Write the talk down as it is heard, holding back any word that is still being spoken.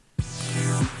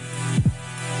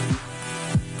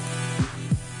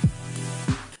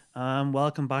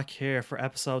Welcome back here for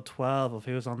episode 12 of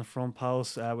Who's on the Front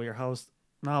Post with your host.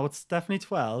 No, it's definitely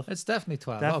 12. It's definitely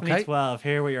 12. Definitely Okay. 12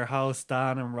 here with your hosts,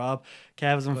 Dan and Rob.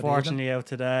 Kev's Good unfortunately out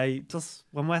today. Just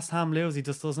when West Ham lose, he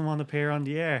just doesn't want to appear on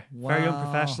the air. Very Wow.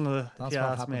 unprofessional, if That's you what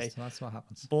ask happens. me. That's what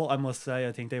happens. But I must say,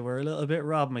 I think they were a little bit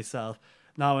robbed myself.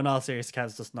 No, in all seriousness,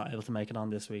 Kev's just not able to make it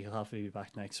on this week. He'll have to be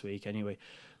back next week anyway.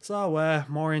 So,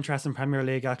 more interesting Premier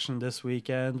League action this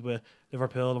weekend with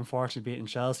Liverpool unfortunately beating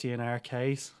Chelsea in our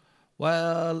case.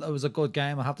 Well, it was a good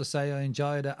game. I have to say I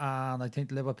enjoyed it, and I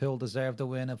think Liverpool deserved the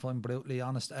win, if I'm brutally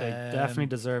honest. They definitely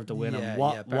deserved the win. And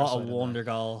what a wonder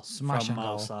goal Smashing from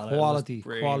Mo goal. Salah. Quality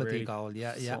really goal.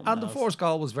 Yeah. And something the else. first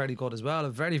goal was very good as well. A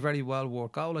very, very well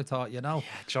worked goal, I thought,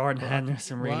 Jordan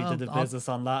Henderson really well, did the business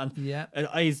on that. And Yeah.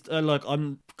 look,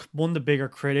 I'm one of the bigger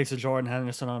critics of Jordan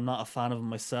Henderson. I'm not a fan of him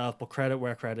myself, but credit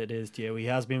where credit is due. He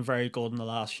has been very good in the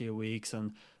last few weeks,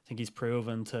 and I think he's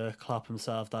proven to Klopp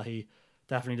himself that he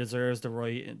definitely deserves the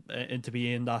right to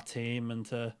be in that team and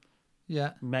to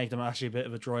make them actually a bit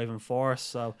of a driving force.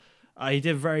 So he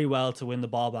did very well to win the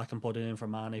ball back and put it in for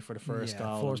Mane for the first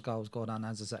goal. First goal was good, and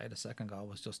as I say, the second goal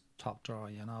was just top draw,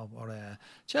 Or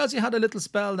Chelsea had a little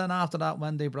spell then after that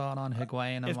when they brought on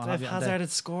Higuain and If what have you. Hazard had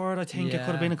scored, I think it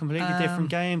could have been a completely different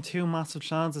game. Two massive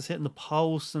chances hitting the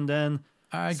post and then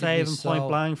saving point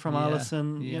blank from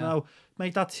Alisson.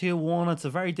 Make that 2-1. It's a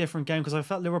very different game because I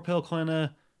felt Liverpool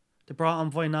they brought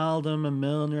on Wijnaldum and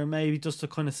Milner maybe just to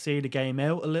kind of see the game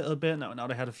out a little bit. Now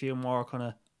they had a few more kind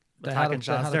of attacking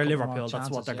chances. They're Liverpool.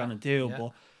 That's what they're going to do. Yeah.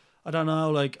 But I don't know.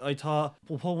 Like I thought,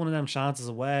 we'll put one of them chances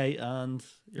away, and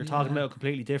you're talking about a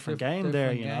completely different game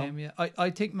there. Different game. I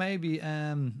think maybe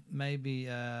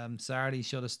Sarri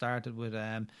should have started with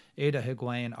either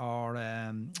Higuain or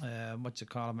what you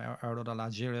call him, our other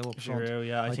lad Giroud up front. Giroud,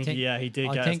 yeah, I think he did.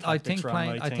 I think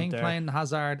playing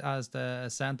Hazard as the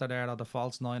centre there or the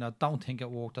false nine, I don't think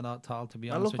it worked at all. To be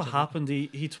honest, look what happened.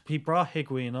 He brought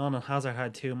Higuain on, and Hazard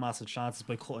had two massive chances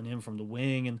by cutting in from the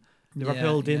wing, and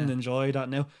Liverpool didn't enjoy that.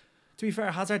 Now, to be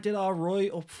fair, Hazard did all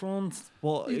right up front,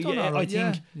 but I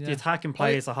think the attacking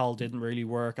play as a whole didn't really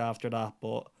work after that.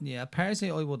 But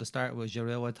personally, I would have started with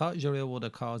Giroud. I thought Giroud would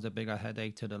have caused a bigger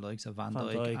headache to the likes of Van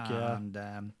Dijk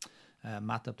and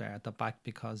Matip there at the back,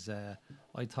 because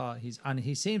I thought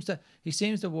he seems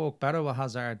to work better with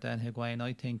Hazard than Higuain,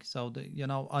 I think. So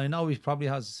I know he's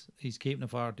keeping it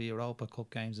for the Europa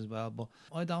Cup games as well, but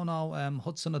I don't know.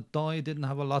 Hudson-Odoi didn't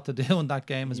have a lot to do in that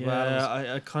game as well.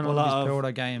 Yeah, I kind of a lot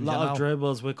of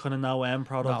dribbles with kind of no end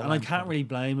product, and I can't really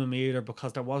blame him either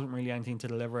because there wasn't really anything to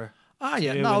deliver.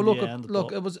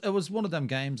 Look, it was one of them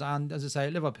games, and as I say,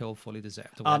 Liverpool fully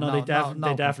deserved to win.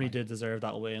 They definitely did deserve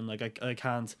that win. Like I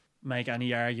can't make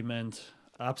any argument,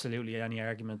 absolutely any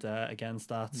argument against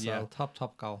that. So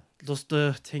top goal. Just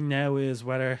the thing now is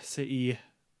whether City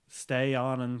stay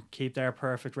on and keep their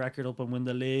perfect record up and win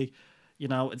the league.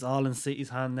 It's all in City's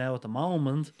hand now at the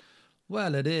moment.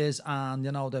 Well, it is, and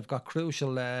they've got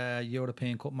crucial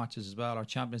European Cup matches as well, or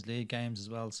Champions League games as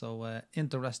well. So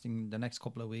interesting the next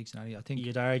couple of weeks. I think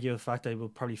you'd argue the fact they will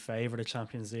probably favour the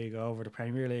Champions League over the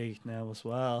Premier League now as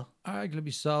well.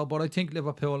 Arguably so, but I think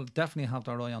Liverpool definitely have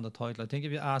their eye on the title. I think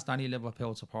if you asked any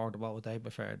Liverpool supporter what would they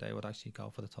prefer, they would actually go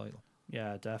for the title.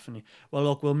 Yeah, definitely. Well,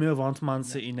 look, we'll move on to Man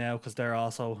City now because they're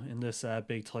also in this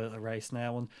big title race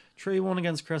now. And 3-1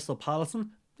 against Crystal Palace.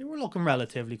 They were looking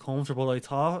relatively comfortable, I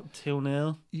thought.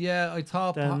 2-0. Yeah, I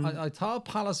thought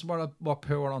Palace were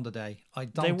poor on the day.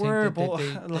 They were, but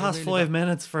the last 5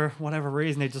 minutes, for whatever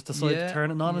reason, they just decided to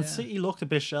turn it on. And City looked a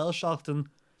bit shell-shocked. And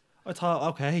I thought,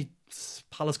 okay,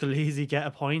 Palace could easily get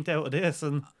a point out of this.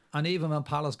 And even when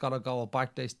Palace got a goal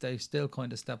back, they still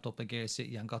kind of stepped up against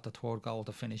City and got the third goal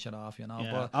to finish it off, Yeah,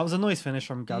 But that was a nice finish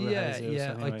from Gabriel Jesus.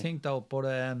 Yeah, anyway. I think though.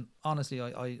 But honestly,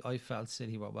 I felt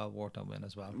City were well worth a win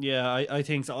as well. Yeah, I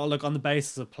think so. Look, on the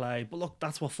basis of play. But look,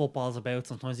 that's what football's about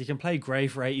sometimes. You can play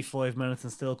great for 85 minutes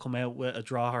and still come out with a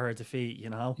draw or a defeat,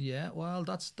 Yeah, well,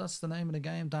 that's the name of the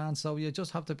game, Dan. So you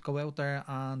just have to go out there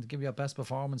and give your best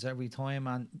performance every time,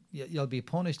 and you'll be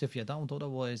punished if you don't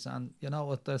otherwise. And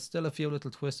there's still a few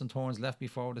little twists and turns left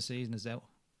before the season is out.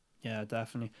 Yeah,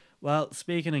 definitely. Well,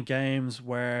 speaking of games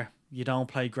where you don't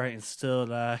play great and still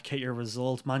get your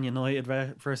result, Man United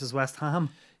versus West Ham.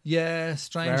 Yeah,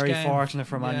 strange Very game. fortunate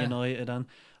for Man United. And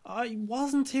I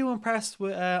wasn't too impressed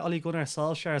with Ole Gunnar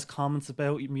Solskjaer's comments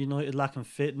about United lacking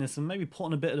fitness and maybe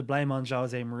putting a bit of the blame on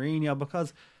Jose Mourinho,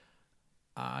 because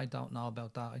I don't know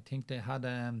about that. I think they had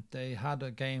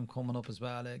a game coming up as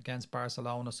well against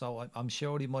Barcelona, so I'm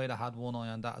sure he might have had one eye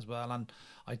on that as well. And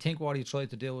I think what he tried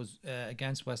to do was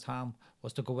against West Ham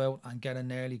was to go out and get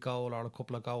an early goal or a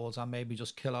couple of goals and maybe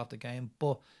just kill off the game.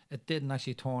 But it didn't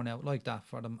actually turn out like that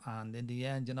for them. And in the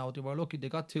end, they were lucky. They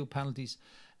got 2 penalties.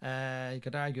 You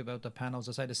could argue about the penalties.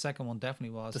 I say the second one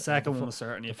definitely was. The second one was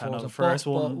certainly a penalty. The first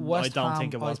one, I don't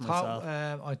think it was myself.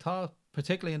 I thought,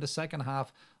 particularly in the second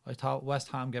half, I thought West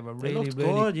Ham gave a really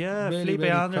good, Felipe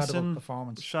Anderson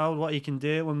performance. Showed what he can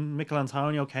do when Mikel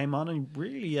Antonio came on and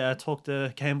really took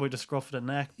the game by the scruff of the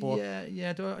neck. But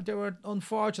they were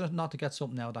unfortunate not to get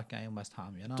something out of that game, West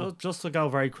Ham. Just to go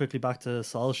very quickly back to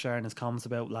Solskjaer and his comments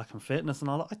about lacking fitness and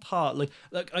all that, I thought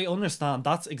like I understand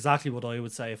that's exactly what I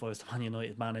would say if I was the Man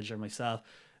United manager myself.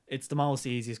 It's the most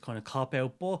easiest kind of cop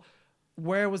out, but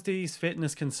where was these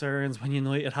fitness concerns when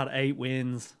United had 8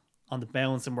 wins on the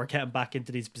bounce and we're getting back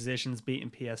into these positions, beating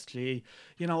PSG?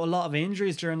 A lot of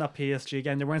injuries during that PSG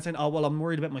game. They weren't saying, I'm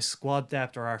worried about my squad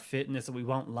depth or our fitness and we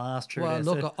won't last through this.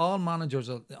 Well, look, all managers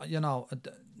are,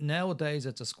 nowadays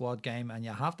it's a squad game and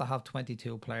you have to have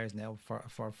 22 players now for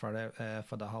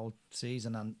the whole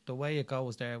season. And the way it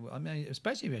goes there, I mean,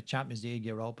 especially with Champions League,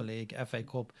 Europa League, FA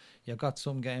Cup, you've got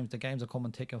some games, the games are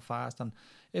coming thick and fast. And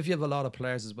if you have a lot of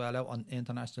players as well out on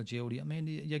international duty, I mean,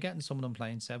 you're getting some of them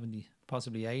playing 70,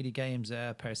 possibly 80 games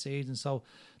per season. So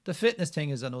the fitness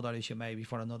thing is another issue maybe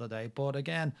for another day. But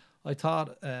again, I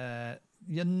thought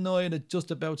United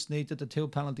just about sneaked at the 2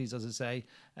 penalties, as I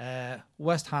say.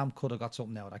 West Ham could have got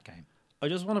something out of that game. I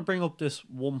just want to bring up this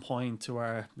one point to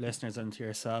our listeners and to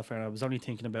yourself, and I was only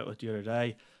thinking about it the other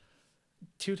day.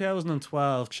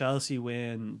 2012, Chelsea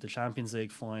win the Champions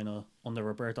League final under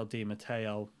Roberto Di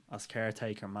Matteo as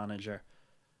caretaker manager.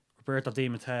 Roberto Di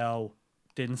Matteo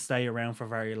didn't stay around for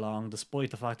very long,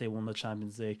 despite the fact they won the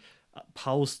Champions League.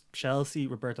 Post Chelsea,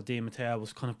 Roberto Di Matteo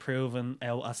was kind of proven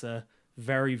out as a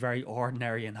very, very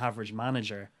ordinary and average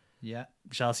manager. Yeah,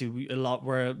 Chelsea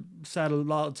were said a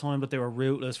lot of time that they were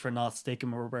ruthless for not sticking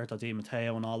with Roberto Di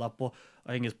Matteo and all that. But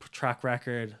I think his track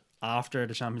record after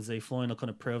the Champions League final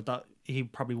kind of proved that he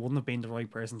probably wouldn't have been the right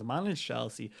person to manage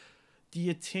Chelsea. Do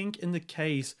you think in the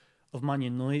case of Man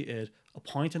United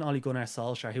appointing Ole Gunnar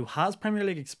Solskjaer, who has Premier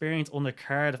League experience under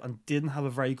Cardiff and didn't have a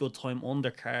very good time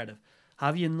under Cardiff,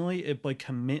 have United, by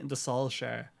committing to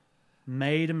Solskjaer,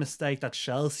 made a mistake that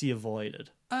Chelsea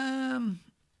avoided?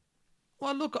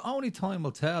 Well, look, only time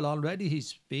will tell. Already he's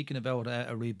speaking about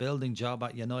a rebuilding job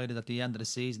at United at the end of the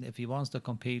season. If he wants to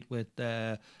compete with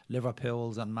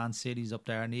Liverpool's and Man City's up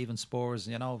there and even Spurs,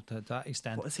 to that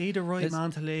extent. But is he the right man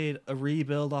to lead a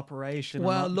rebuild operation?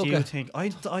 Well, look, do you think?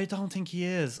 I don't think he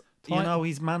is.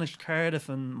 He's managed Cardiff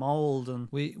and Mould, and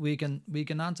we can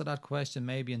answer that question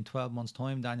maybe in 12 months'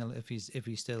 time, Daniel, if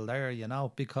he's still there,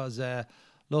 because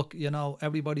look,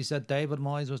 everybody said David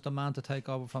Moyes was the man to take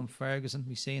over from Ferguson.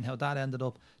 We've seen how that ended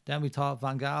up. Then we thought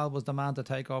Van Gaal was the man to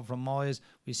take over from Moyes.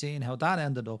 We've seen how that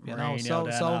ended up.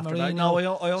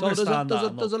 Mourinho. I understand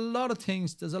that. There's a lot of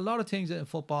things. There's a lot of things in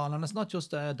football, and it's not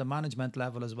just the management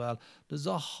level as well. There's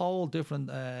a whole different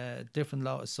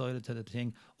side to the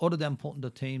thing, other than putting the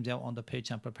teams out on the pitch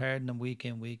and preparing them week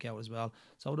in, week out as well.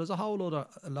 So there's a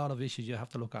lot of issues you have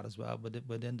to look at as well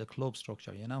within the club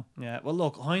structure. Yeah. Well,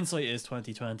 look, hindsight is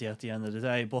 2020 at the end of the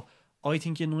day, but I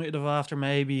think United have, after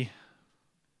maybe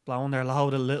blowing their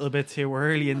load a little bit too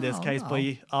early in this case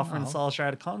by offering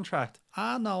Solskjaer the contract.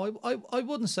 No, I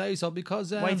wouldn't say so,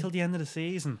 because wait till the end of the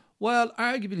season. Well,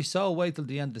 arguably so. Wait till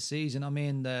the end of the season. I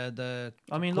mean,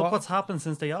 look what's happened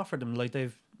since they offered them. Like,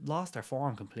 they've lost their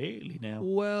form completely now.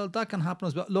 Well, that can happen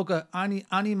as well. Look,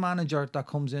 any manager that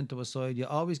comes into a side, you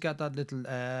always get that little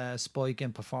spike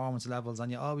in performance levels,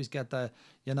 and you always get the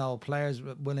players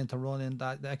willing to run in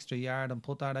that extra yard and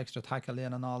put that extra tackle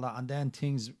in and all that, and then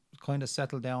things kind of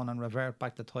settle down and revert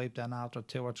back to type then after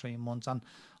 2 or 3 months. And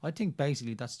I think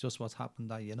basically that's just what's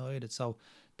happened at United. So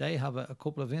they have a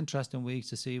couple of interesting weeks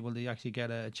to see will they actually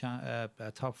get a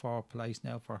top 4 place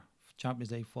now for Champions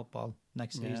League football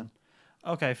next season.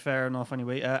 Okay, fair enough.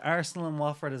 Anyway, Arsenal and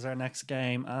Watford is our next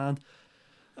game, and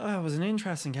it was an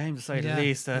interesting game to say the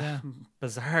least.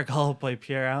 Bizarre goal by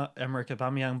Pierre-Emerick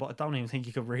Aubameyang, but I don't even think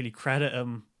you could really credit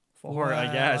him for it,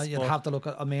 I guess. You'd have to look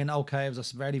at, it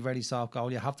was a very, very soft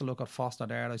goal. You have to look at Foster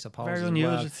there, I suppose. Very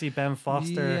unusual to see Ben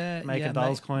Foster making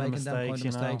those kind of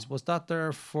mistakes. Was that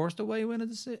their first away win of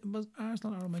the season? Was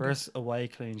Arsenal? First away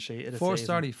clean sheet of the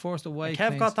season. First away.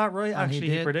 Kev got that right,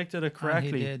 actually. He predicted it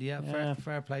correctly. And he did,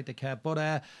 fair play to Kev.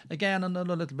 But again,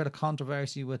 another little bit of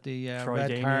controversy with the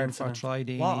red card for Troy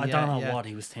Deeney. I don't know what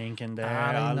he was thinking there.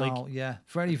 I don't know,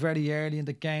 very, very early in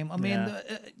the game. I mean,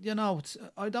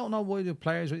 I don't know why the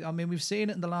players... I mean, we've seen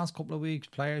it in the last couple of weeks,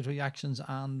 players' reactions,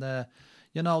 and the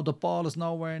ball is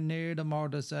nowhere near them, or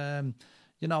there's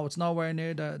it's nowhere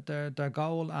near their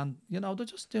goal, and they're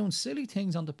just doing silly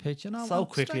things on the pitch. So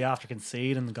quickly after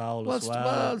conceding the goal as well.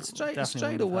 Well,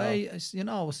 straight away,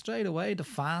 straight away, the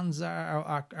fans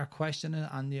are questioning,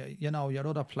 and your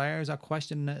other players are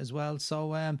questioning it as well.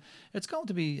 So it's going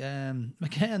to be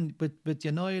again with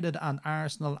United and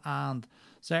Arsenal and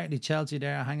certainly Chelsea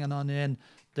there hanging on in.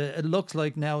 It looks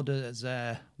like now there's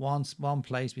one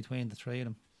place between the three of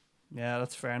them. Yeah,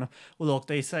 that's fair enough. Well, look,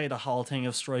 they say the whole thing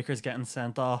of strikers getting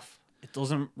sent off, it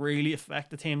doesn't really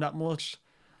affect the team that much.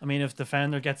 I mean, if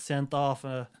defender gets sent off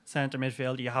a centre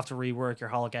midfielder, you have to rework your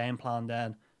whole game plan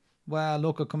then. Well,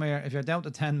 look, come here. If you're down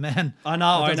to 10 men... I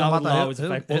know, loads of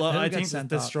effect. Well, I think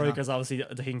the strikers, obviously,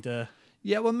 I think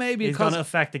yeah, well, maybe it's going to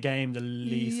affect the game the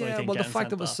least. Yeah, I think, well,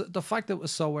 the fact it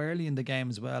was so early in the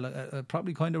game as well, it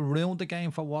probably kind of ruined the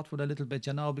game for Watford a little bit,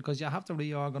 because you have to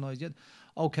reorganise it.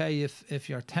 Okay, if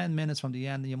you're 10 minutes from the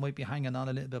end, you might be hanging on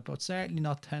a little bit, but certainly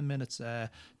not 10 minutes,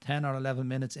 10 or 11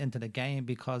 minutes into the game,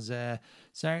 because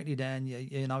certainly then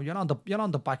you're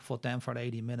on the back foot then for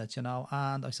 80 minutes, and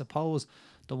I suppose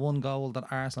the one goal that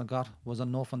Arsenal got was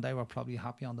enough, and they were probably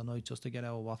happy on the night just to get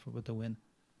out of Watford with the win.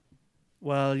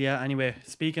 Well, yeah, anyway,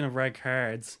 speaking of red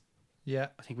cards, yeah,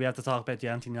 I think we have to talk about the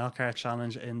anti-knockout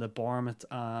challenge in the Bournemouth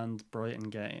and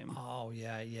Brighton game. Oh,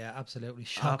 yeah, absolutely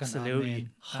shocking. Absolutely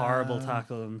horrible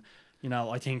tackle. And,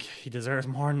 I think he deserves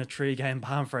more than a 3-game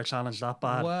ban for a challenge that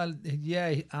bad. Well,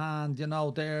 yeah, and,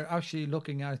 they're actually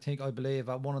looking at, I believe,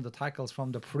 at one of the tackles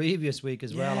from the previous week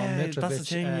as well on Mitrovic. That's the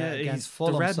thing, against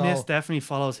Fulham. The red mist definitely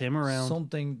follows him around.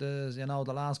 Something,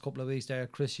 the last couple of weeks there,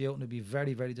 Chris Hughton would be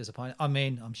very, very disappointed. I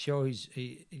mean, I'm sure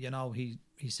he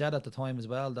said at the time as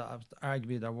well that it was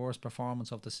arguably their worst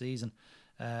performance of the season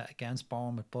against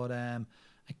Bournemouth. But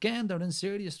again, they're in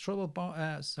serious trouble,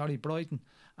 Brighton.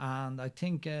 And I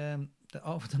think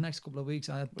over the next couple of weeks,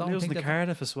 I don't think losing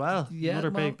Cardiff as well. Yeah,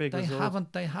 another big they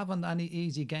result. They haven't any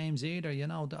easy games either.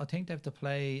 I think they have to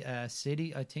play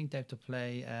City. I think they have to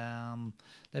play.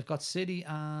 They've got City,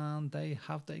 and they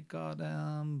got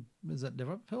is it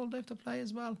Liverpool? They have to play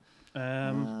as well.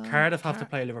 Cardiff have to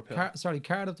play Liverpool.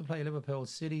 Cardiff to play Liverpool.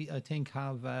 City, I think,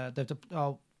 have they have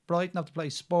to. Brighton have to play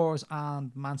Spurs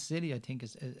and Man City, I think,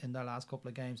 is in their last couple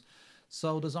of games.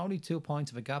 So there's only 2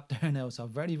 points of a gap there now. So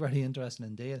very, very interesting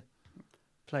indeed.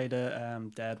 Play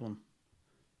the dead one.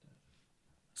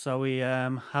 So we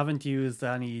haven't used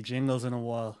any jingles in a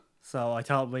while. So I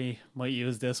thought we might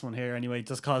use this one here anyway,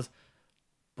 just because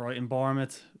Brighton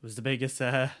Bournemouth was the biggest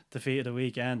defeat of the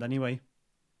weekend anyway.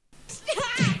 Stop!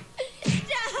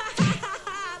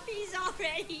 He's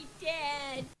already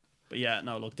dead. But yeah,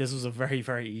 no, look, this was a very,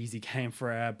 very easy game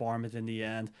for Bournemouth in the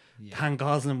end. Yeah. Dan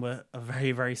Gosling with a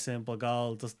very, very simple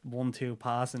goal, just 1-2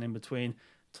 passing in between.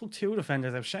 Took 2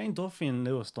 defenders out. Shane Duffy and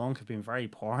Lewis Dunk have been very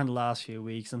poor in the last few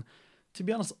weeks, and to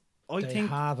be honest, I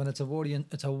think and it's a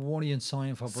worrying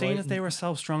sign for Brighton. Seeing as they were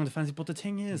so strong defensively, but the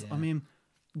thing is, I mean,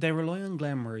 they rely on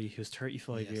Glenn Murray, who's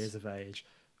 35 years of age.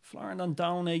 Florian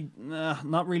Andone,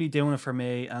 not really doing it for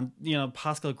me. And,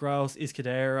 Pascal Gross,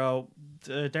 Iscadero,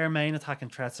 their main attacking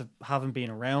threats haven't been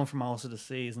around for most of the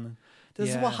season. This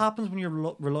is what happens when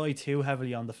you rely too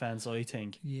heavily on defence, I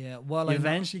think. Yeah, well, you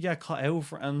eventually get caught out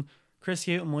for it, and Chris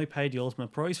Hughton might pay the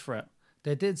ultimate price for it.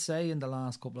 They did say in the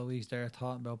last couple of weeks they're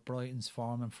talking about Brighton's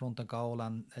form in front of goal,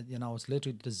 and it's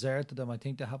literally deserted them. I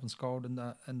think they haven't scored in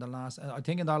the last. I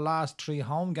think in their last 3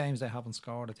 home games they haven't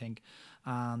scored. I think,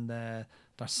 and they're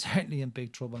certainly in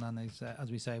big trouble. And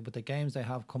as we say, with the games they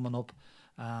have coming up,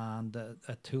 and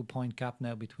a 2-point gap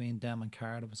now between them and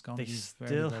Cardiff, it's going to be very,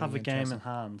 still very have a game in interesting.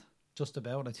 hand. Just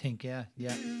about, I think. Yeah.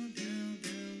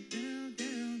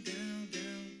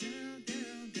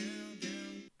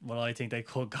 Well, I think they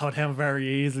could go down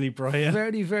very easily, Brian.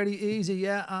 Very, very easy,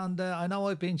 yeah. And I know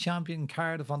I've been champion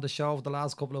Cardiff on the show for the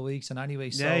last couple of weeks, and anyway,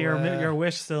 so your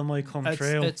wish still might come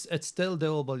true. It's still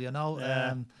doable,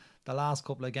 Yeah. The last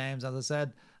couple of games, as I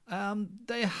said,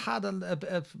 they had a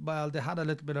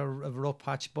little bit of a rough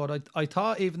patch, but I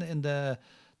thought even in the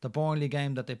Burnley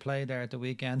game that they played there at the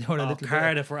weekend, they were a little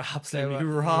Cardiff were absolutely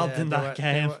robbed in that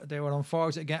game. They were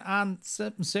unfortunate again, and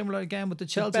similar again with the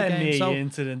Chelsea Ben game. Mee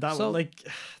incident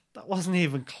that wasn't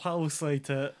even close.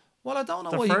 Well, I don't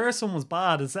know. The first one was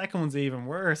bad. The second one's even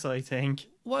worse, I think.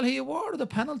 Well, he awarded a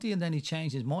penalty and then he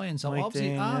changed his mind. So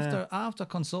obviously, after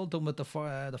consulting with the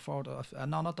fourth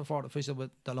official,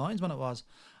 with the linesman it was,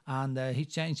 and he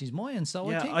changed his mind. So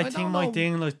I think Mike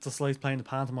Dean just likes playing the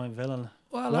pantomime villain.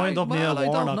 wind up Neil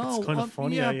Warnock. It's kind of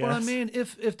funny. Yeah, but I mean,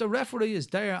 if the referee is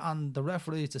there and the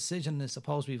referee's decision is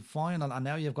supposed to be final, and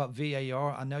now you've got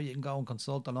VAR, and now you can go and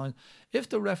consult the line. If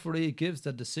the referee gives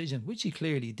the decision, which he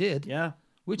clearly did, no,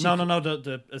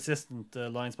 the assistant, the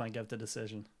linesman gave the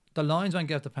decision. The linesman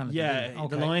gave the penalty. Yeah,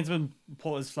 okay. The linesman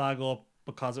put his flag up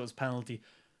because it was penalty.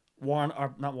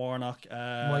 Not Warnock.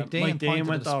 Mike Dean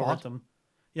went over to him.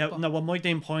 Yeah, Mike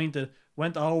Dean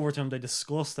went over to him. They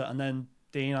discussed it, and then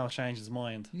Dino changed his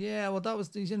mind. Yeah, well, that was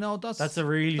that's a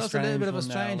really that's strange a little bit of a one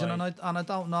strange, now, and I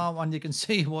don't know, and you can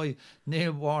see why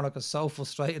Neil Warnock is so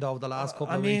frustrated over the last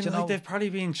couple of weeks. They've probably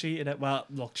been cheated. Well,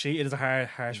 look, cheated is a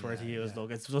harsh word to use.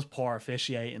 Look, it's just poor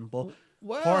officiating, but.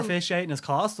 Poor officiating has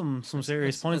cost them some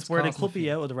serious points where they could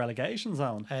be out of the relegation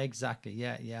zone. Exactly,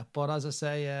 yeah. But as I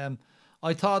say,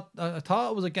 I thought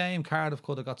it was a game Cardiff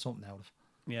could have got something out of.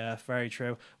 Yeah, very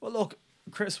true. Well, look,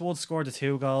 Chris Wood scored the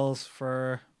 2 goals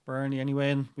for Burnley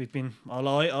anyway, and I've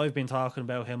been talking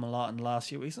about him a lot in the last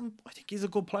few weeks, and I think he's a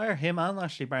good player. Him and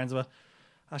Ashley Barnes, but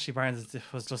Ashley Barnes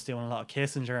was just doing a lot of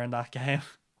kissing during that game.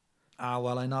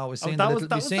 Well, I know. That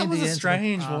was a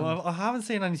strange one. I haven't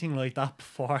seen anything like that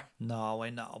before. No, I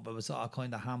know, but it was all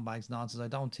kind of handbags nonsense. I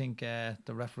don't think the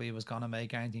referee was going to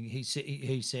make anything. He's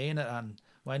seen it, and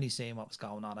when he's seeing what was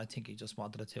going on, I think he just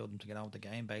wanted the two of them to get out of the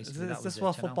game, basically. Is this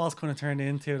what football's kind of turned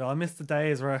into, though? I miss the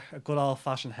days where a good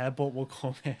old-fashioned headbutt will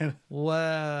come in.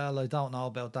 Well, I don't know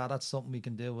about that. That's something we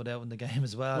can do without in the game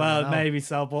as well. Well, maybe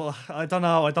so, but I don't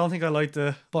know. I don't think I like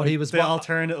the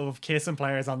alternative of kissing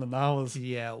players on the nose.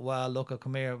 Yeah, well, look,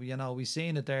 come here. We've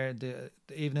seen it there,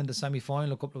 even in the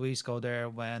semi-final a couple of weeks ago there,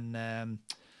 when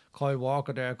Kyle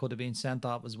Walker there could have been sent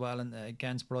off as well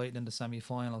against Brighton in the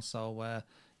semi-final. So,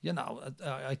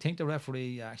 I think the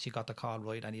referee actually got the call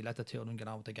right, and he let the two of them get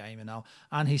on with the game,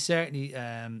 and he certainly,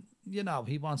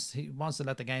 he wants to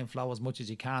let the game flow as much as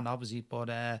he can, obviously,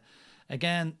 but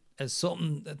again, it's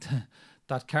something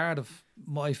that Cardiff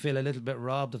might feel a little bit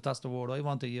robbed, if that's the word I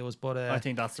want to use, but I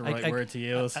think that's the right word to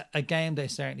use. A game they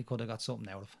certainly could have got something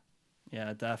out of.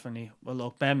 Yeah, definitely. Well,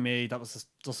 look, Ben Mee, that was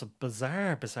just a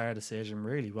bizarre decision,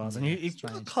 really was, and he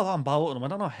caught on both of them. I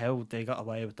don't know how they got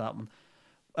away with that one.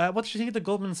 What did you think of the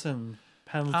Gudmundsson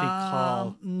penalty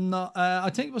call? No, I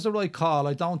think it was the right call.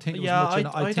 I don't think it was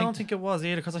much. I don't think it was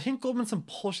either, because I think Gudmundsson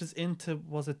pushes into,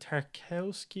 was it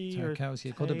Tarkowski?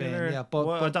 It could have been, yeah.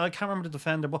 But I can't remember the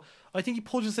defender, but I think he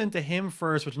pushes into him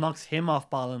first, which knocks him off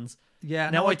balance. Yeah.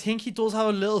 Now, I think he does have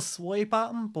a little swipe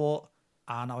at him, but...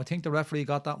 No, I think the referee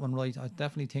got that one right. I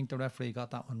definitely think the referee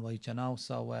got that one right,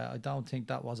 So I don't think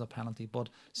that was a penalty. But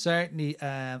certainly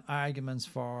arguments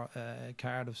for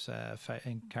Cardiff's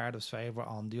in Cardiff's favour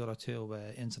on the other two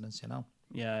incidents,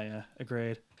 Yeah,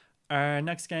 agreed. Our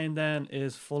next game then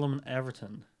is Fulham and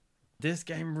Everton. This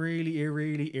game really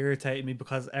irritated me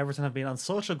because Everton have been on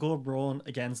such a good run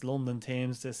against London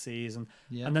teams this season,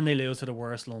 and then they lose to the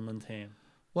worst London team.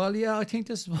 Well, yeah, I think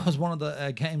this was one of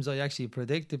the games I actually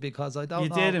predicted, because I don't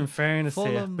know. You did, in fairness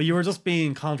to you. But you were just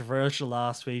being controversial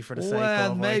last week for the sake of...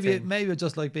 Well, maybe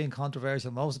just like being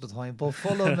controversial most of the time. But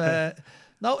Fulham...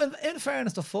 no, in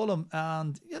fairness to Fulham,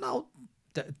 and,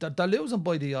 they're losing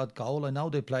by the odd goal. I know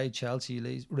they played Chelsea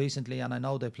recently, and I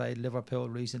know they played Liverpool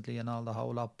recently and all the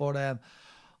whole lot. But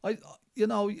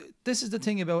this is the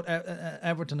thing about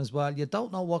Everton as well. You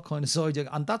don't know what kind of side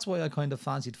and that's why I kind of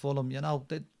fancied Fulham.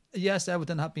 Yes,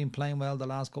 Everton have been playing well the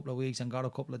last couple of weeks and got a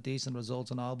couple of decent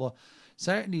results and all, but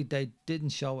certainly they didn't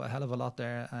show a hell of a lot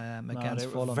there against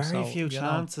Fulham. Very few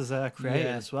chances created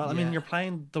as well. I mean, you're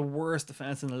playing the worst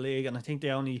defence in the league, and I think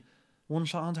they only one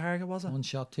shot on target, was it? 1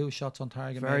 shot, 2 shots on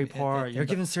target. Very poor. You're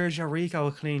giving Sergio Rico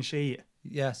a clean sheet.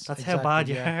 Yes, that's exactly how bad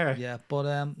you are. Yeah,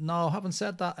 but no, having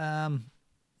said that,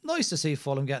 nice to see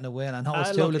Fulham getting a win. I know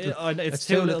it's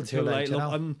too little too late. Look,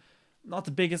 I'm not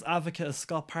the biggest advocate of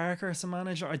Scott Parker as a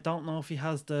manager. I don't know if he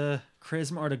has the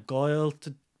charisma or the guile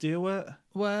to do it.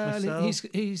 Well,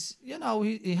 he's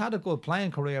he had a good playing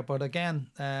career, but again,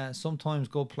 sometimes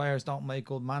good players don't make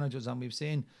good managers, and we've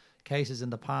seen cases in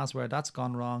the past where that's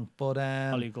gone wrong. But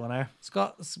Ollie Gunnar,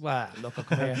 Scott, well, look,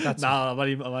 come here. That's, no,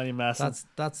 I'm only messing.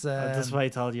 That's that's why I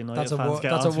told you. That's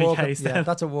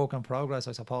a work in progress,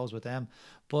 I suppose, with them.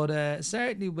 But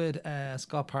certainly with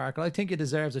Scott Parker, I think he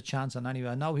deserves a chance. And anyway,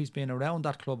 I know he's been around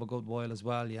that club a good while as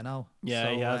well. Yeah,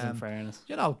 so, he has. In fairness,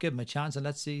 give him a chance and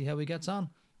let's see how he gets on.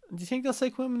 Do you think they'll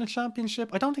take him in the championship?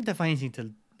 I don't think they've anything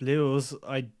to lose.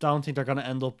 I don't think they're going to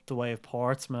end up the way of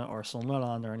Portsmouth or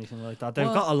Sunderland or anything like that. They've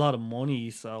got a lot of money,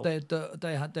 so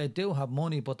they do have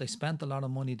money, but they spent a lot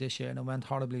of money this year and it went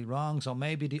horribly wrong. So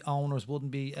maybe the owners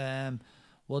wouldn't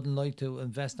like to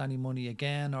invest any money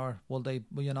again, or will they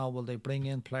bring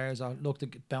in players or look to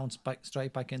bounce back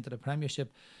straight back into the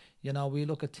Premiership? You know, we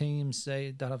look at teams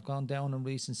say that have gone down in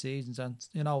recent seasons, and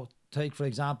you know, take for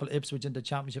example Ipswich in the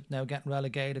Championship now getting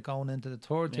relegated, going into the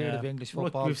third tier of English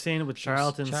football. We've seen it with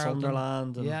Charlton,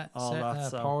 Sunderland, and all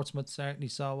that. Portsmouth certainly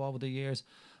so over the years.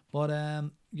 But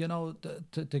you know,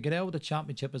 to get out of the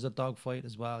Championship is a dogfight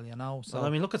as well. You know, so well, I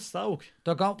mean, look at Stoke.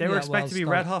 They were expected to be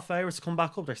red hot favourites to come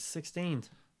back up. They're 16th.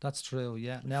 That's true.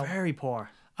 Yeah, now very poor.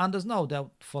 And there's no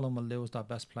doubt Fulham will lose their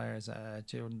best players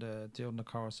during the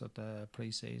course of the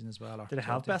pre-season as well. Did they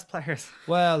have best players?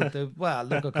 Well,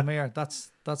 look, come here.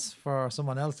 That's for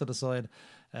someone else to decide.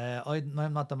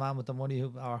 I'm not the man with the money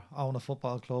who own a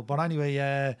football club. But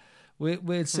anyway,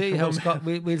 we'll see how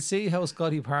we'll see how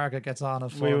Scotty Parker gets on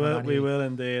at Fulham. We will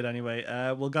indeed. Anyway,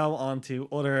 we'll go on to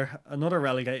another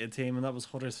relegated team, and that was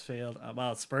Huddersfield.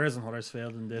 Well, Spurs and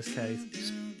Huddersfield in this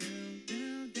case.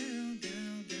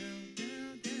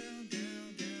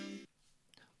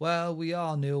 Well, we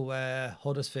all knew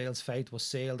Huddersfield's fate was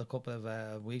sealed a couple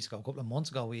of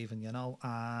months ago even, you know.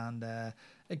 And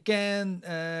again,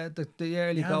 the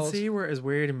early goals... Seaward is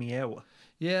weirding me out.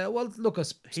 Yeah, well, look,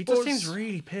 he just seems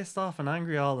really pissed off and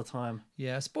angry all the time.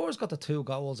 Yeah, Spurs got the 2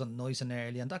 goals and nice and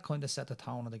early, and that kind of set the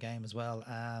tone of the game as well.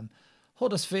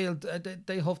 Huddersfield,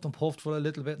 they huffed and puffed for a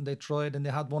little bit, and they tried, and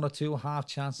they had 1 or 2 half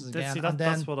chances again.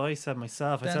 That's what I said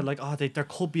myself. I said, like, there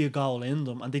could be a goal in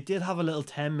them, and they did have a little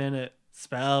 10-minute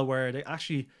spell where they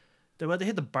actually they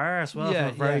hit the bar as well from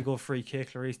a very good free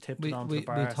kick. Lloris tipped it onto the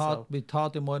bar. We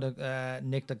thought they might have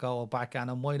nicked the goal back and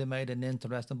it might have made it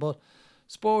interesting, but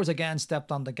Spurs again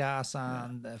stepped on the gas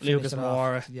and Lucas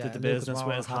Moura did the business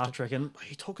with his hat-trick, and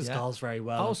he took his goals very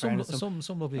well. Oh,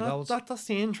 some lovely goals. That's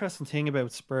the interesting thing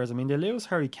about Spurs. I mean, they lose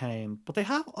Harry Kane, but they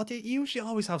usually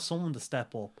always have someone to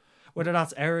step up. Whether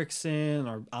that's Ericsson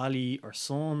or Ali or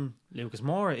Son, Lucas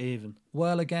Moura even.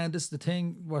 Well, again, this is the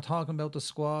thing. We're talking about the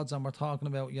squads, and we're talking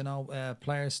about, you know,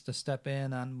 players to step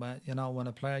in, and, you know, when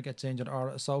a player gets injured or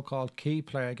a so-called key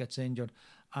player gets injured,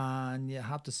 and you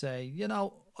have to say, you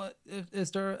know,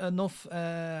 is there enough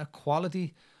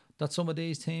quality that some of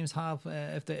these teams have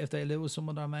if they lose some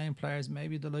of their main players,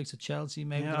 maybe the likes of Chelsea,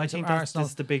 maybe the likes of Arsenal.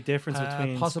 That's the big difference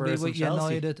between possibly Spurs with and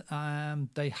Chelsea. United.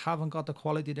 They haven't got the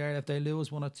quality there. If they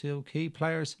lose 1 or 2 key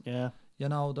players, you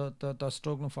know, they're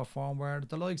struggling for form. Where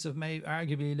the likes of maybe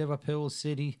arguably Liverpool,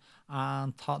 City,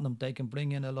 and Tottenham, they can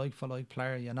bring in a like-for-like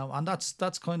player, you know, and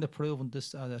that's kind of proven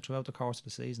this throughout the course of the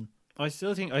season. I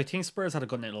think Spurs had a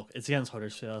good night. Look, it's against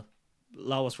Huddersfield,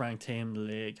 lowest ranked team in the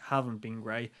league, haven't been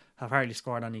great, have hardly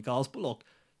scored any goals, but look,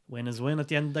 win is win at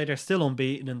the end of the day. They're still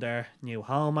unbeaten in their new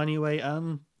home anyway,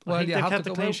 and I think they kept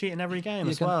the clean sheet in every game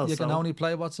as well. You can only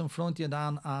play what's in front of you,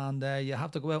 Dan, and you have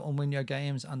to go out and win your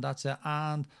games, and that's it.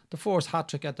 And the first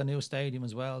hat-trick at the new stadium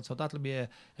as well, so that'll be a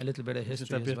little bit of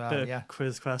history as well. Yeah,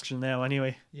 quiz question now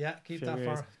anyway. Yeah, keep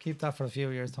that for a few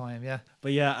years' time, yeah.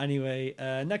 But yeah, anyway,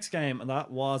 next game, and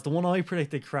that was the one I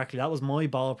predicted correctly. That was my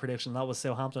ball prediction. That was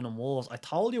Southampton and Wolves. I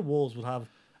told you Wolves would have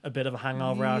a bit of a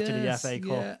hangover after the FA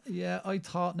Cup. Yeah, I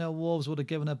thought now Wolves would have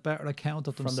given a better account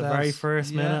of themselves. From the very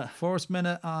first minute. First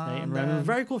minute. And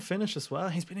very good finish as well.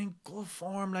 He's been in good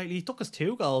form lately. He took his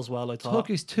 2 goals well, I thought. Took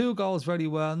his 2 goals very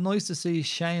well. Nice to see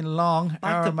Shane Long.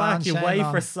 Back to back, you wait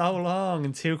for so long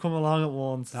and 2 come along at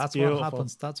once. That's what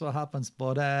happens.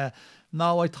 But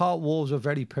no, I thought Wolves were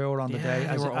very poor on the day.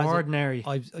 They were ordinary.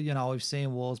 I've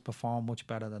seen Wolves perform much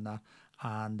better than that.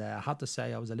 And I have to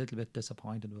say I was a little bit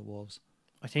disappointed with Wolves.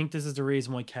 I think this is the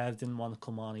reason why Kev didn't want to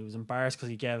come on. He was embarrassed because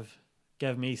he gave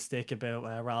me stick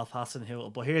about Ralph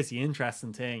Hasenhüttl. But here's the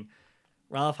interesting thing.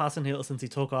 Ralph Hasenhüttl, since he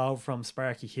took over from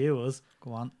Sparky Hughes,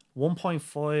 go on,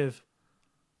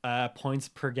 1.5 points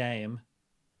per game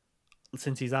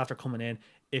since he's after coming in.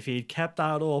 If he'd kept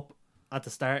that up at the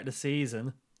start of the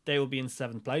season, they would be in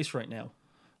 7th place right now.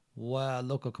 Well,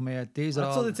 look, come here.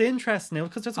 So it's interesting now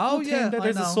because there's a good team there.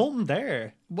 There's something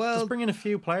there. Well, just bring in a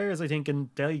few players, I think, and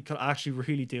they could actually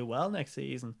really do well next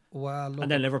season. Well, look,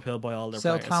 and then Liverpool buy all their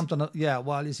Southampton, players. Yeah,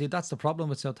 well, you see, that's the problem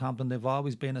with Southampton. They've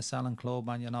always been a selling club,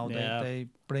 and they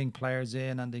bring players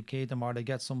in and they keep them, or they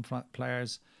get some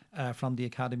players from the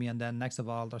academy, and then next of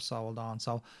all they're sold on.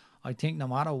 So I think no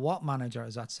matter what manager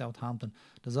is at Southampton,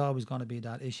 there's always going to be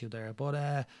that issue there.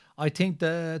 But I think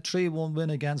the 3-1 win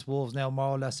against Wolves now more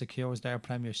or less secures their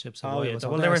premiership. So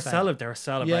they were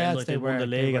celebrating like they won the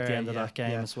league at the end of that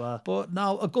game as well. But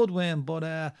no, a good win.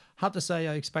 But have to say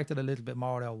I expected a little bit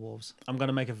more out of Wolves. I'm going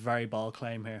to make a very bold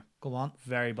claim here. Go on.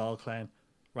 Very bold claim.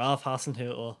 Ralph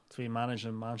Hasenhüttl to be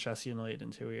managing Manchester United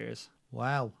in 2 years.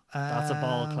 Wow. That's a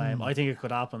bold claim. I think it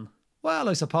could happen. Well,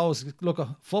 I suppose, look,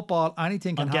 football,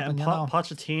 anything can I'm happen, getting you know.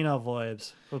 Pochettino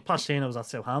vibes. Well, Pochettino was at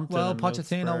Southampton. Well, and moved to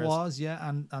Pochettino Spurs. was,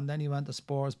 yeah, and then he went to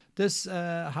Spurs. This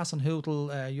Hassan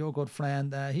Hüttl, your good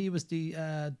friend, he was the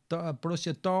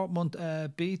Borussia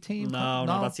Dortmund B team. No,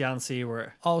 that's Jan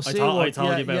Seward. Oh, I Seward,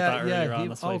 told you about yeah, that earlier on.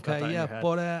 That's why you've got that in your head.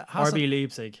 But Hassan, RB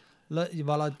Leipzig.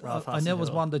 Well, I knew it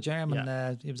was Hasenhüttl. one of the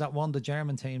German. He was at one of the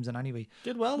German teams, and anyway,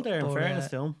 Did well there, in But, fairness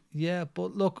to him. yeah.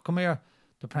 But look, come here.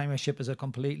 The Premiership is a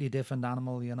completely different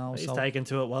animal, you know. He's so taken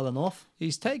to it well enough.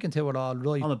 he's taken to it all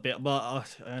right. I'm a bit, but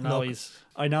I know Look.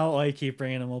 I know I keep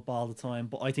bringing him up all the time,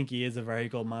 but I think he is a very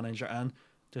good manager, and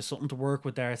there's something to work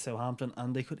with there at Southampton,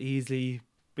 and they could easily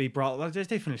be brought. Well,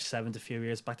 they finished seventh a few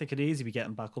years back. They could easily be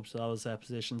getting back up to those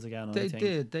positions again. I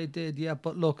think. They did, yeah.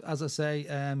 But look, as I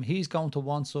say, he's going to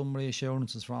want some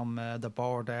reassurances from the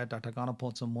board there that they're going to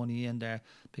put some money in there,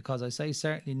 because I say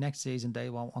certainly next season they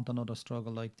won't want another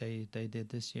struggle like they did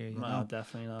this year. You No, know?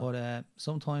 definitely not. But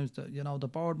sometimes the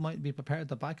board might be prepared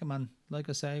to back him, and like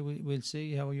I say, we'll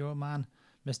see how your man,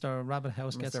 Mr. Rabbit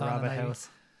House, gets Mr. on. Rabbit House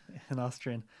in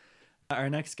Austrian. Our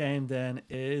next game then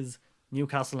is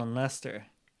Newcastle and Leicester.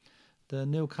 The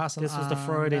Newcastle. This was the and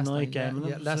Friday Leicester, night game, and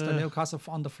Yeah, it was, Leicester Newcastle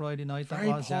on the Friday night. Very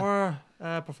that was,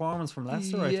 poor performance from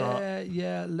Leicester, I thought.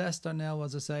 Yeah. Leicester now,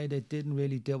 as I say, they didn't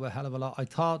really do a hell of a lot. I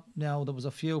thought there was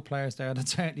a few players there that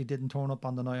certainly didn't turn up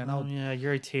on the night. I know. Oh, yeah,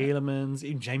 Yuri Tielemans,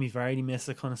 even Jamie Vardy missed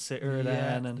a kind of sitter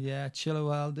then. And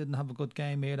Chilwell didn't have a good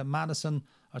game either. Madison,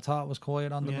 I thought, was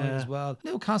quiet on the night Yeah. as well.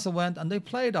 Newcastle went and they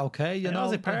played okay, you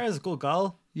know. Perez, good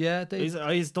goal. Yeah,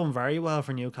 He's done very well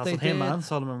for Newcastle. They Him did. and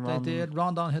Solomon Rondon. They did.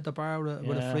 Rondon hit the bar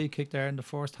with a Yeah. free kick there in the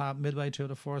first half, midway through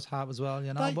the first half as well,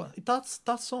 you know. But That's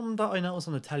something that I noticed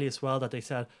on the telly as well, that they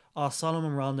said,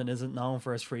 Solomon Rondon isn't known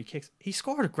for his free kicks. He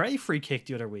scored a great free kick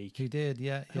the other week. he did,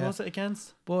 yeah. Who was it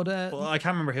against? But Well, I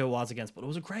can't remember who it was against, but it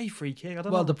was a great free kick. I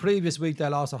don't well, know. the previous week they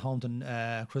lost at home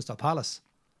to Crystal Palace.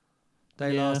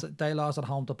 They lost at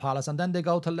home to Palace, and then they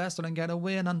go to Leicester and get a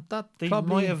win, and that They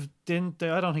probably might have didn't.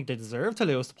 I don't think they deserve to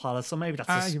lose to Palace, so maybe that's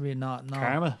just arguably not. No.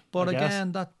 karma. But I guess.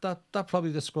 again, that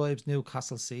probably describes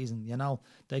Newcastle's season. You know,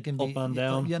 they can be Up and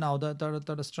down. You know, they're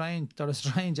a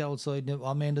strange outside.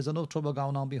 I mean, there's enough trouble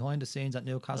going on behind the scenes at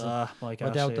Newcastle Mike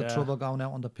without Ashley, the yeah. trouble going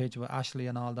out on the pitch with Ashley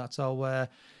and all that. So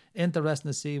interesting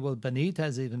to see. Will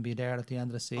Benitez even be there at the end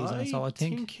of the season? So I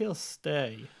think he'll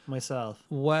stay myself.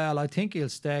 Well, I think he'll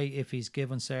stay if he's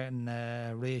given certain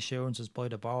reassurances by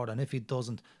the board, and if he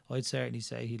doesn't, I'd certainly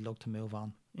say he'd look to move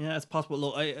on. Yeah, it's possible.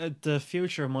 Look, the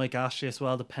future of Mike Ashley as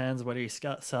well depends whether he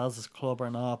sells his club or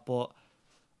not, but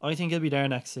I think he'll be there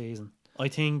next season. I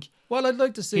think Well, I'd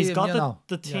like to see he's him, got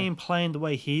the team playing the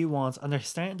way he wants, and they're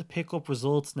starting to pick up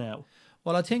results now.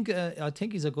 Well, I think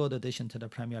he's a good addition to the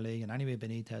Premier League. And anyway,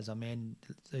 Benitez, I mean,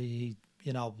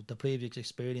 the previous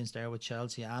experience there with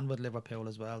Chelsea and with Liverpool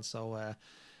as well. So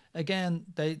again,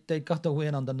 they got the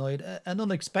win on the night, an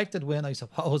unexpected win, I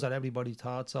suppose, that everybody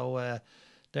thought. So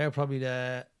they're probably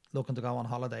looking to go on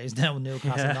holidays now in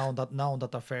Newcastle, knowing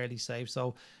that they're fairly safe.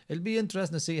 So it'll be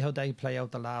interesting to see how they play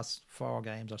out the last 4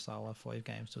 games or so, or 5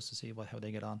 games, just to see how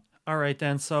they get on. All right,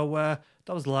 then. So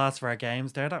that was the last of our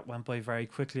games there. That went by very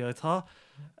quickly, I thought.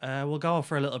 We'll go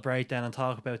for a little break then and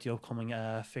talk about the upcoming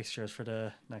fixtures for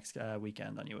the next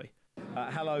weekend anyway.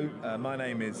 Hello, my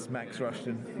name is Max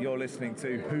Rushton. You're listening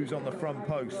to Who's on the Front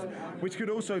Post, which could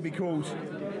also be called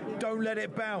Don't Let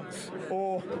It Bounce,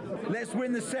 or Let's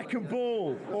Win the Second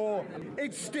Ball, or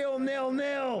It's Still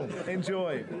 0-0.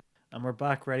 Enjoy. And we're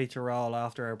back ready to roll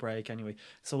after our break anyway.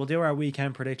 So we'll do our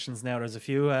weekend predictions now. There's a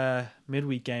few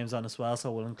midweek games on as well,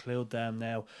 so we'll include them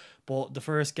now. But the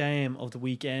first game of the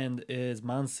weekend is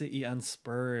Man City and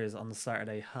Spurs on the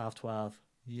Saturday, 12:30.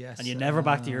 Yes. And you never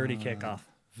back the early kickoff.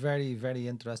 Very, very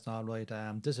interesting, all right.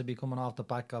 This will be coming off the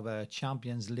back of a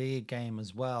Champions League game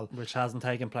as well. Which hasn't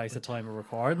taken place at the time of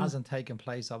recording. Hasn't taken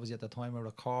place, obviously, at the time of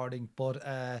recording. But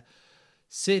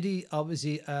City,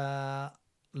 obviously,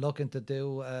 looking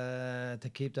to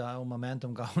keep their own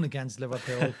momentum going against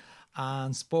Liverpool.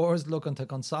 And Spurs looking to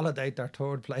consolidate their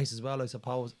third place as well, I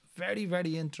suppose. Very,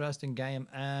 very interesting game.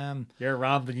 You're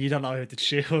rambling. You don't know who to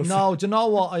choose. No, do you know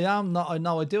what? I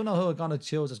do know who I'm going to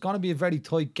choose. It's going to be a very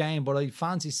tight game, but I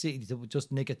fancy City to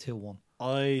just nick it 2-1.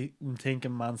 I'm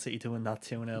thinking Man City to win that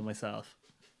 2-0 myself.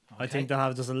 Okay. I think they'll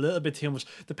have just a little bit too much.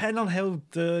 Depending on how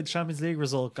the Champions League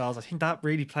result goes, I think that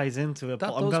really plays into it.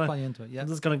 That does play into it, yeah. I'm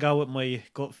just going to go with my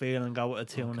gut feeling and go with a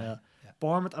 2-0. Okay. Yeah.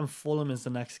 Bournemouth and Fulham is the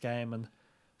next game. And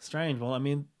strange. Well, I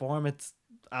mean, Bournemouth,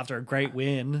 after a great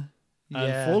win,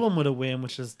 and Fulham with a win,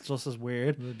 which is just as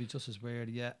weird. It would be just as weird,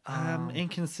 yeah.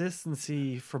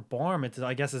 Inconsistency for Bournemouth,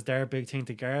 I guess, is their big thing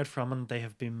to guard from, and they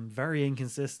have been very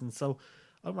inconsistent. So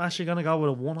I'm actually going to go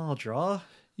with a 1-1 draw.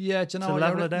 Yeah, to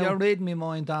level it out. you're reading me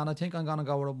mind, Dan. I think I'm going to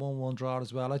go with a 1-1 draw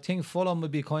as well. I think Fulham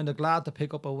would be kind of glad to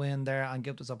pick up a win there and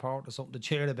give the supporters something to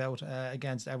cheer about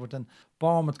against Everton.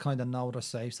 Bournemouth kind of know they're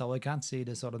safe, so I can't see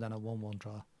this other than a 1-1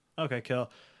 draw. Okay, cool.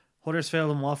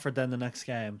 Huddersfield and Watford then the next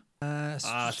game.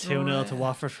 2-0 to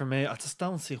Watford for me. I just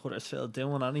don't see Huddersfield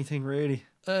doing anything really.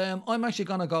 I'm actually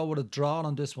going to go with a draw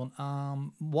on this one.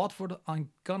 Watford, I'm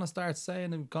going to start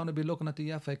saying I'm going to be looking at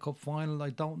the FA Cup final. I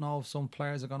don't know if some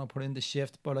players are going to put in the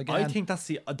shift, but again, I think that's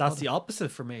the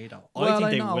opposite for me though. I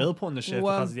think they will put in the shift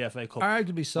because of the FA Cup.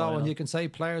 Arguably so, and you can say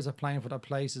players are playing for their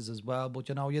places as well. But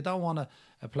you don't want a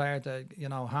player to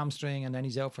hamstring and then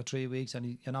he's out for 3 weeks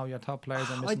and your top players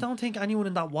are missing. I don't think anyone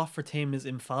in that Watford team is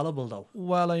infallible though.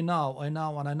 Well, I know, and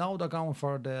I know they're going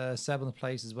for the 7th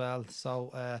place as well.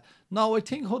 So no, I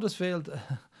think Huddersfield.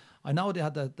 I know they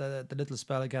had the little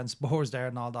spell against Spurs there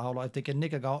and all the whole lot. They can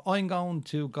nick a goal. I'm going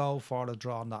to go for the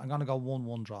draw on that. I'm going to go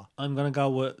 1-1 draw. I'm going to go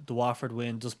with the Watford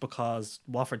win just because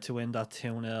Watford to win that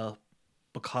 2-0.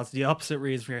 Because the opposite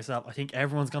reason for yourself. I think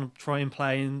everyone's going to try and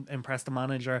play and impress the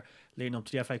manager leading up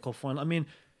to the FA Cup final. I mean,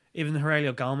 even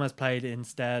Aurelio Gomez played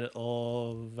instead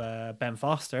of Ben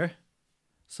Foster.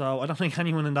 So I don't think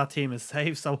anyone in that team is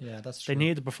safe. So yeah, that's true. They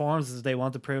need the performances. They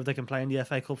want to prove they can play in the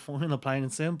FA Cup final, plain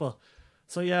and simple.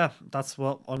 So yeah, that's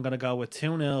what I'm going to go with.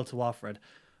 2-0 to Watford.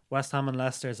 West Ham and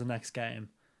Leicester is the next game.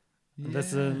 Yeah. This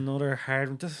is another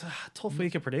tough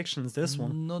week of predictions, this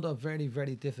one. Another very,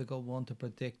 very difficult one to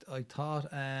predict. I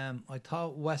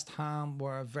thought West Ham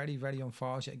were very, very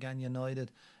unfortunate again,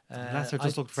 United. Leicester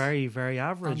just looked very, very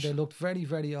average. And they looked very,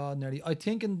 very ordinary. I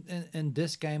think in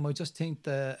this game, I just think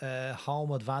the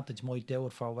home advantage might do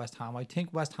it for West Ham. I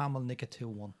think West Ham will nick a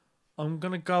 2-1. I'm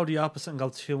going to go the opposite and go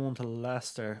 2-1 to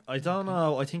Leicester. I don't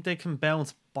know. I think they can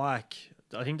bounce back.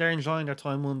 I think they're enjoying their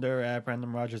time under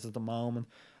Brendan Rodgers at the moment.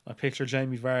 I picture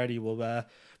Jamie Vardy will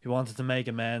he wanted to make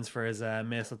amends for his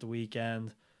miss at the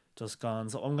weekend. Just gone.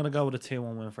 So I'm going to go with a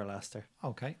 2-1 win for Leicester.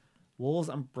 Okay. Wolves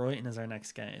and Brighton is our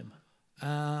next game.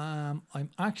 I'm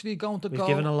actually going to We've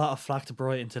given a lot of flack to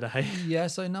Brighton today.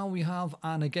 Yes, I know we have,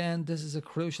 and again, this is a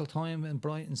crucial time in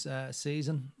Brighton's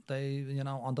season. They,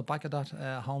 on the back of that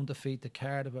home defeat to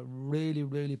Cardiff, it really,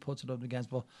 really puts it up against.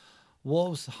 But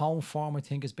Wolves' home form, I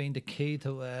think, has been the key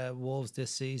to Wolves this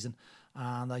season.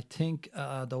 And I think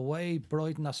the way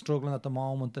Brighton are struggling at the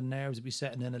moment, the nerves will be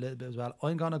setting in a little bit as well.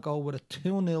 I'm going to go with a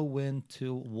 2-0 win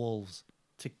to Wolves.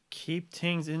 To keep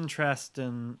things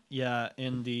interesting,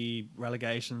 in the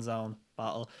relegation zone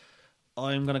battle,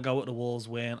 I'm going to go with the Wolves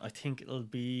win. I think it'll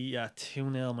be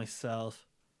 2-0 myself.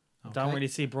 Okay. Don't really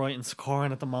see Brighton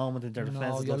scoring at the moment. Their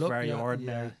defence looks very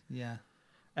ordinary. Yeah.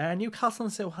 Newcastle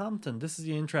and Southampton. This is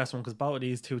the interesting one because both of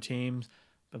these two teams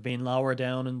have been lower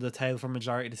down in the table for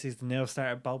majority of the season. Now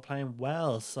started both playing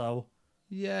well, so...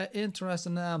 Yeah,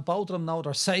 interesting. Both of them know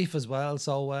they're safe as well.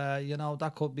 So,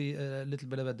 that could be a little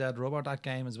bit of a dead rubber, that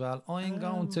game as well. I'm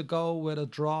going to go with a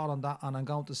draw on that, and I'm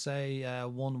going to say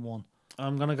 1-1.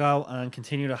 I'm going to go and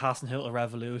continue the Hasenhüttl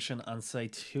revolution and say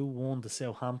 2-1 to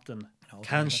Southampton. Okay,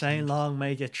 can Shane Long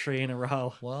make it 3 in a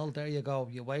row? Well, there you go.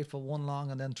 You wait for one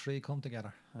long and then 3 come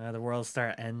together. The world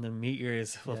start ending.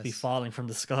 Meteors will be falling from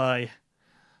the sky.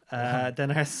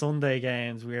 Then our Sunday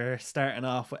games, we're starting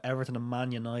off with Everton and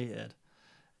Man United.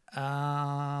 You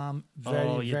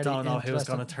don't know who's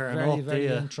going to turn up, do you? Very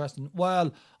interesting.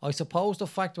 Well, I suppose the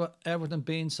fact that Everton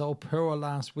being so poor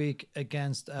last week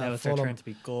against now it's Fulham, their turn to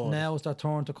be good. Now it's their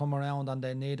turn to come around and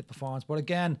they need a performance. But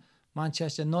again,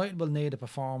 Manchester United will need a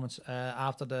performance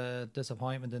after the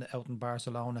disappointment out in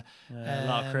Barcelona. A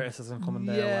lot of criticism coming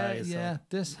their way. Yeah,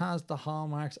 this has the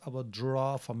hallmarks of a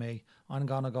draw for me. I'm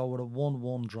going to go with a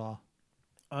 1-1 draw.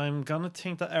 I'm going to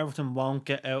think that Everton won't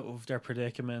get out of their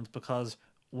predicament because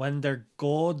when they're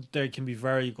good, they can be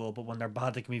very good, but when they're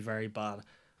bad, they can be very bad.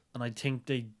 And I think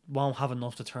they won't have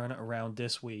enough to turn it around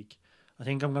this week. I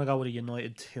think I'm going to go with a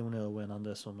United 2-0 win on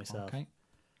this one myself. Okay.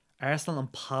 Arsenal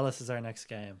and Palace is our next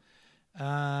game.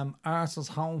 Arsenal's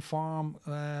home form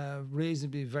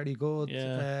reasonably very good.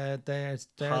 Yeah.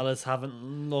 Palace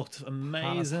haven't looked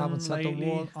amazing. Haven't set lately. the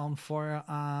world on fire,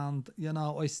 and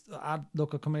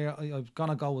come here. I'm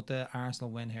gonna go with the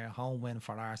Arsenal win here, home win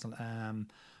for Arsenal.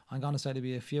 I'm gonna say there'll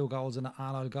be a few goals in it,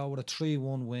 and I'll go with a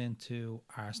 3-1 win to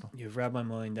Arsenal. You've read my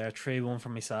mind there. 3-1 for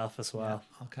myself as well.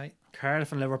 Yeah, okay.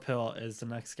 Cardiff and Liverpool is the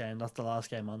next game. That's the last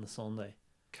game on the Sunday.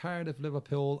 Cardiff,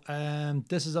 Liverpool.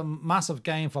 This is a massive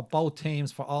game for both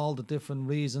teams for all the different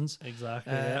reasons.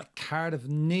 Exactly. Cardiff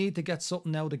need to get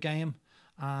something out of the game,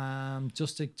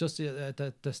 just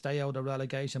to stay out of the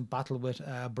relegation battle with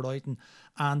Brighton.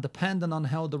 And depending on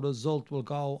how the result will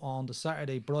go on the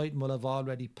Saturday, Brighton will have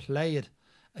already played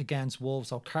against Wolves.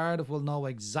 So Cardiff will know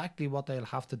exactly what they'll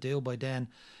have to do by then.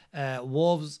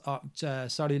 Liverpool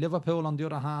on the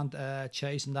other hand,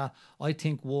 chasing that. I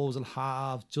think Wolves will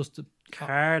have just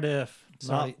Cardiff,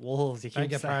 not Wolves. You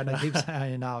keep saying I keep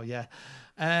saying now, yeah.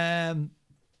 No,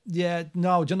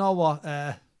 do you know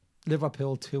what?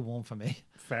 Liverpool 2-1 for me.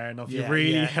 Fair enough.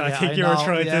 I think you were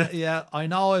trying to. Yeah, I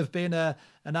know I've been an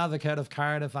advocate of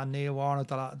Cardiff and Neil Warnock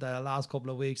the last couple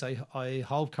of weeks. I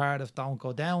hope Cardiff don't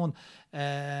go down.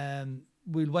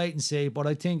 We'll wait and see. But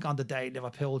I think on the day,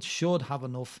 Liverpool should have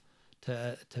enough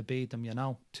to beat them,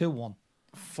 2-1.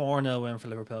 4-0 win for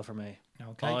Liverpool for me.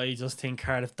 Okay. I just think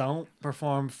Cardiff don't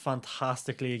perform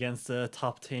fantastically against the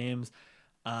top teams.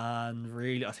 And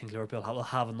really, I think Liverpool will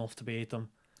have enough to beat them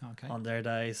on their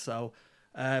day. So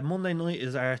Monday night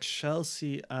is our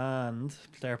Chelsea and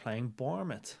they're playing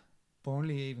Bournemouth.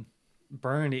 Burnley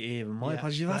even. My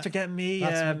apologies. You have to get me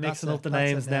mixing up the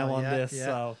names now on this.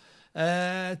 Yeah.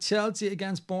 So Chelsea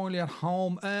against Burnley at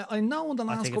home. I know in the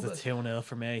last couple. I think it's a 2-0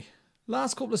 for me.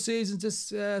 Last couple of seasons, this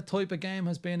type of game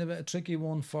has been a bit of a tricky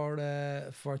one for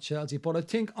Chelsea. But I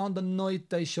think on the night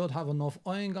they should have enough.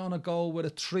 I'm going to go with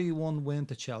a 3-1 win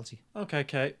to Chelsea.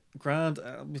 Okay. Grand.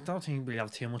 We don't think we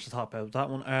have too much to talk about that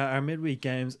one. Our midweek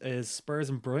games is Spurs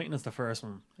and Brighton is the first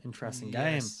one. Interesting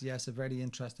game. Yes, a very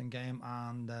interesting game.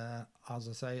 And as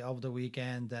I say, over the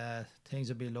weekend, things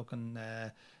will be looking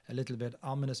a little bit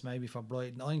ominous maybe for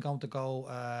Brighton. I'm going to go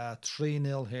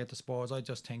 3-0 here to Spurs. I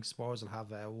just think Spurs will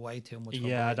have way too much.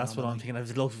 Yeah, that's what I'm thinking.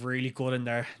 They've looked really good in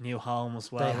their new home as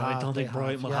well. I don't think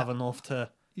Brighton will have enough to.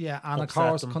 Yeah, and of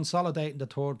course, consolidating the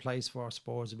third place for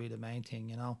Spurs will be the main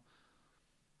thing,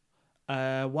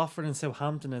 Watford and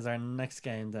Southampton is our next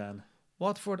game then.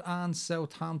 Watford and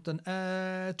Southampton.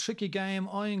 Tricky game.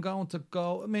 I'm going to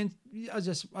go. I mean,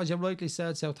 as you rightly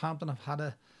said, Southampton have had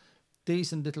a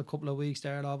decent little couple of weeks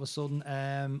there all of a sudden.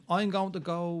 I'm going to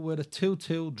go with a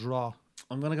 2-2 draw.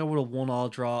 I'm going to go with a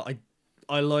 1-1 draw.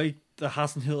 I like the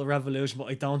Hasenhüttl Revolution, but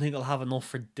I don't think I'll have enough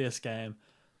for this game.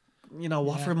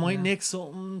 Watford might nick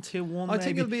something 2-1. I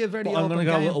think it'll be a very open game. I'm going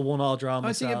to go with a 1-1 draw myself.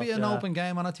 I think it'll be an open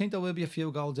game, and I think there will be a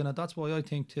few goals in it. That's why I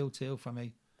think 2-2 for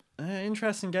me.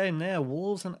 Interesting game now.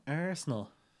 Wolves and Arsenal.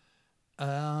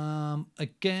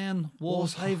 Again,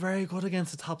 Wolves play very good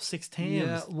against the top 6 teams.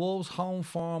 Yeah, Wolves home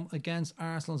form against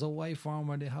Arsenal's away form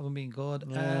where they haven't been good.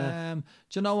 Yeah. Do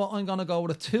you know what? I'm going to go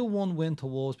with a 2-1 win to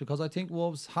Wolves because I think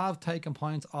Wolves have taken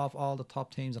points off all the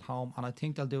top teams at home, and I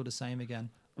think they'll do the same again.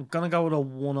 I'm going to go with a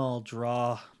 1-1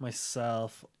 draw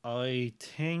myself. I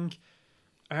think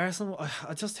Arsenal,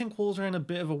 I just think Wolves are in a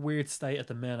bit of a weird state at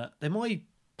the minute. They might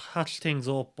patch things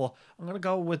up, but I'm going to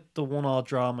go with the 1-1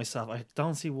 draw myself. I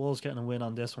don't see Wolves getting a win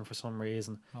on this one for some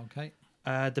reason. Okay.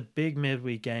 The big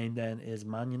midweek game then is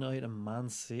Man United and Man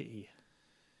City.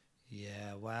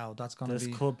 Yeah, wow, that's going to be...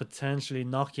 This could potentially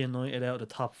knock United out of the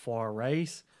top 4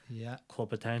 race. Yeah. Could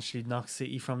potentially knock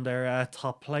City from their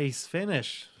top place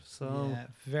finish. So yeah,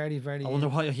 very, very... I wonder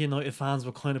what United fans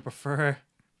would kind of prefer.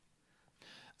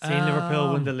 Seeing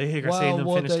Liverpool win the league or seeing them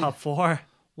finish top 4.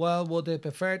 Well, would they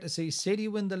prefer to see City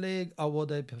win the league or would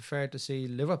they prefer to see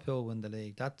Liverpool win the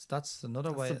league? That's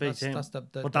another way. That's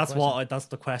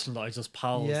the question that I just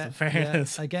posed. Yeah, in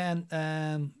fairness. Yeah.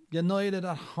 Again, United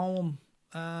at home.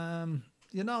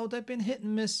 They've been hit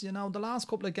and miss. The last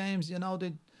couple of games.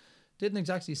 They didn't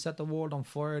exactly set the world on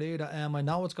fire either. I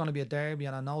know it's going to be a derby,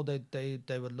 and I know they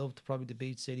would love to probably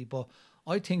beat City, but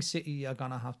I think City are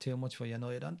going to have too much for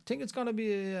United. I think it's going to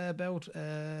be about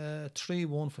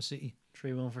 3-1 for City.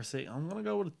 3-1 for City. I'm going to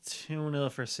go with a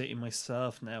 2-0 for City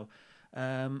myself now.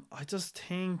 I just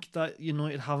think that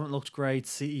United haven't looked great.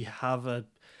 City have it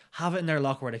in their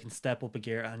locker where they can step up a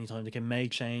gear at any time. They can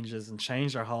make changes and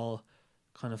change their whole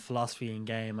kind of philosophy in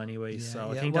game anyway.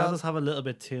 I think they'll just have a little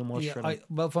bit too much for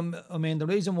them. The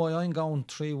reason why I'm going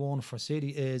 3-1 for City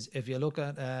is if you look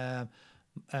at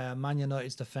Man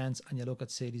United's defense and you look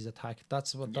at City's attack,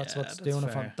 that's what's doing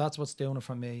it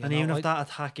for me. And even if that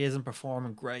attack isn't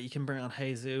performing great, you can bring on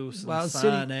Jesus. Well,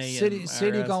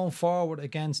 City going forward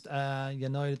against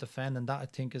United defending, that I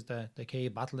think is the key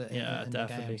battle in the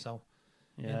game. So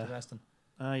interesting.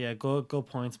 Good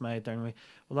points made there anyway.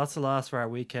 Well, that's the last of our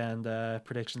weekend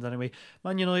predictions anyway.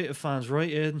 Man United fans,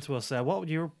 write into us. What would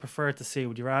you prefer to see?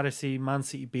 Would you rather see Man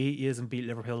City beat you and beat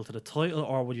Liverpool to the title,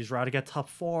 or would you rather get top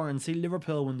 4 and see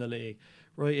Liverpool win the league?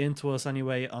 Write into us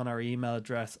anyway on our email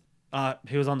address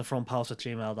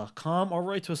who'sonthefrontpost@gmail.com, or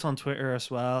write to us on Twitter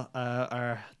as well.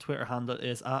 Our Twitter handle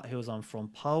is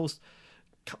 @who'sonfrontpost.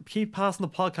 Keep passing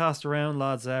the podcast around,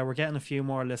 lads. We're getting a few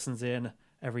more listens in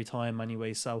every time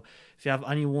anyway, so if you have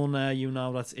anyone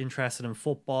that's interested in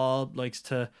football, likes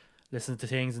to listen to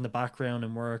things in the background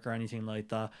and work or anything like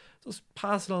that, just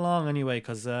pass it along anyway,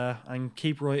 because and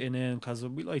keep writing in, because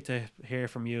we like to hear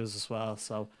from you as well.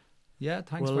 So yeah,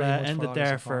 thanks we'll very much end for it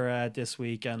there for this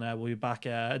week, and we'll be back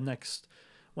next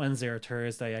Wednesday or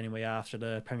Thursday anyway, after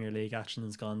the Premier League action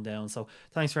has gone down. So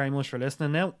thanks very much for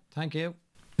listening now. Thank you.